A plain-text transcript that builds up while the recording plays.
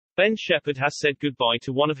Ben Shephard has said goodbye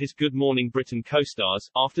to one of his Good Morning Britain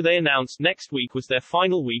co-stars, after they announced next week was their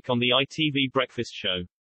final week on the ITV breakfast show.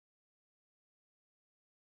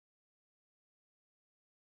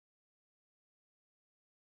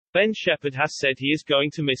 Ben Shephard has said he is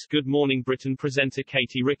going to miss Good Morning Britain presenter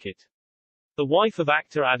Katie Rickett. The wife of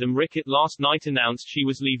actor Adam Rickett last night announced she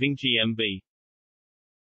was leaving GMB.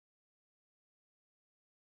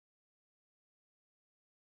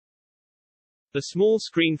 The small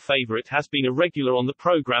screen favourite has been a regular on the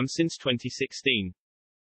programme since 2016.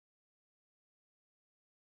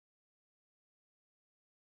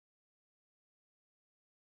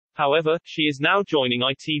 However, she is now joining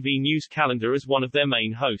ITV News Calendar as one of their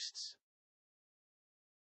main hosts.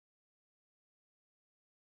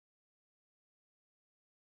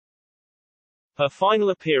 Her final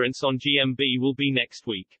appearance on GMB will be next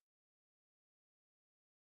week.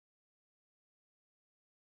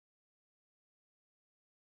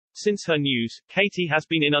 Since her news, Katie has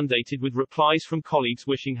been inundated with replies from colleagues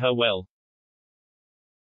wishing her well.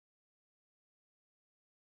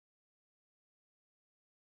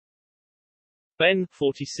 Ben,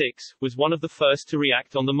 46, was one of the first to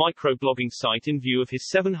react on the microblogging site in view of his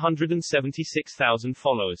 776,000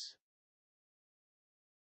 followers.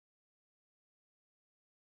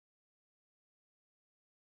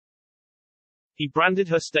 He branded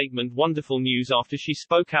her statement wonderful news after she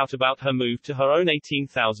spoke out about her move to her own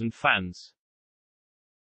 18,000 fans.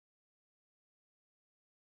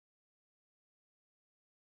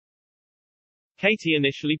 Katie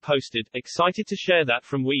initially posted, excited to share that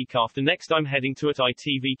from week after next I'm heading to at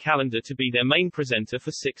ITV Calendar to be their main presenter for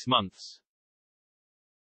 6 months.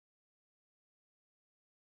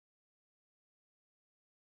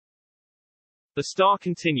 The star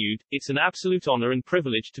continued, it's an absolute honor and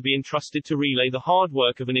privilege to be entrusted to relay the hard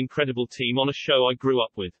work of an incredible team on a show I grew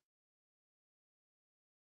up with.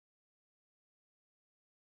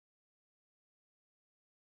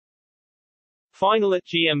 Final at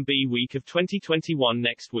GMB week of 2021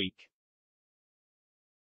 next week.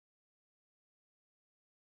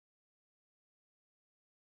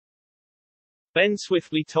 Ben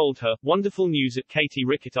swiftly told her, wonderful news at Katie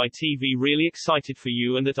Rickett ITV really excited for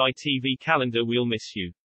you and at ITV Calendar we'll miss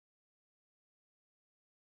you.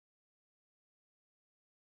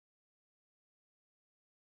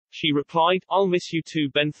 She replied, I'll miss you too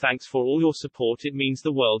Ben thanks for all your support it means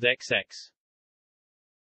the world XX.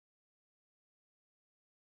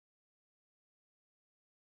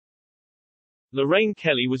 Lorraine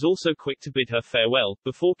Kelly was also quick to bid her farewell,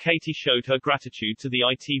 before Katie showed her gratitude to the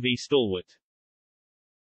ITV stalwart.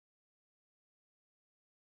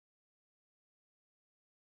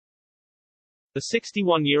 The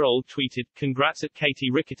 61-year-old tweeted, congrats at Katie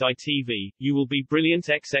Rickett ITV, you will be brilliant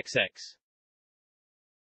XXX.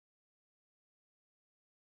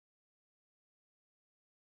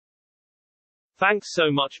 Thanks so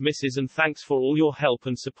much Mrs. and thanks for all your help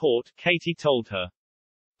and support, Katie told her.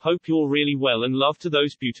 Hope you're really well and love to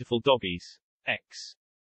those beautiful doggies. X.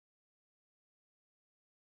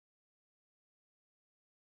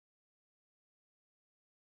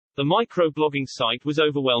 The microblogging site was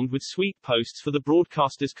overwhelmed with sweet posts for the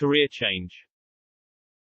broadcaster's career change.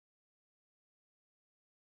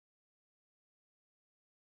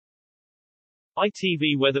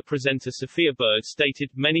 ITV weather presenter Sophia Bird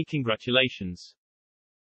stated, many congratulations.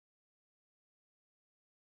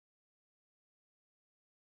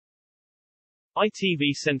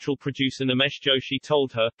 ITV Central producer Namesh Joshi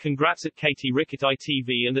told her, congrats at Katie Rickett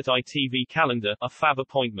ITV and at ITV Calendar, a fab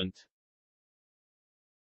appointment.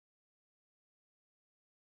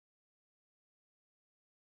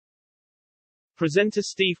 Presenter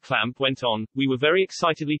Steve Clamp went on, we were very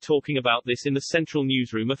excitedly talking about this in the Central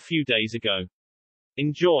newsroom a few days ago.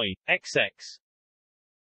 Enjoy. XX.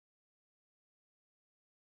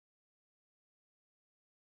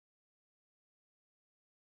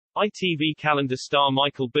 ITV Calendar star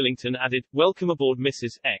Michael Billington added, welcome aboard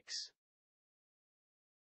Mrs. X.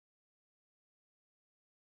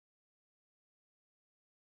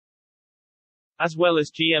 As well as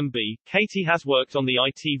GMB, Katie has worked on the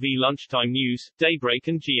ITV Lunchtime News, Daybreak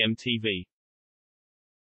and GMTV.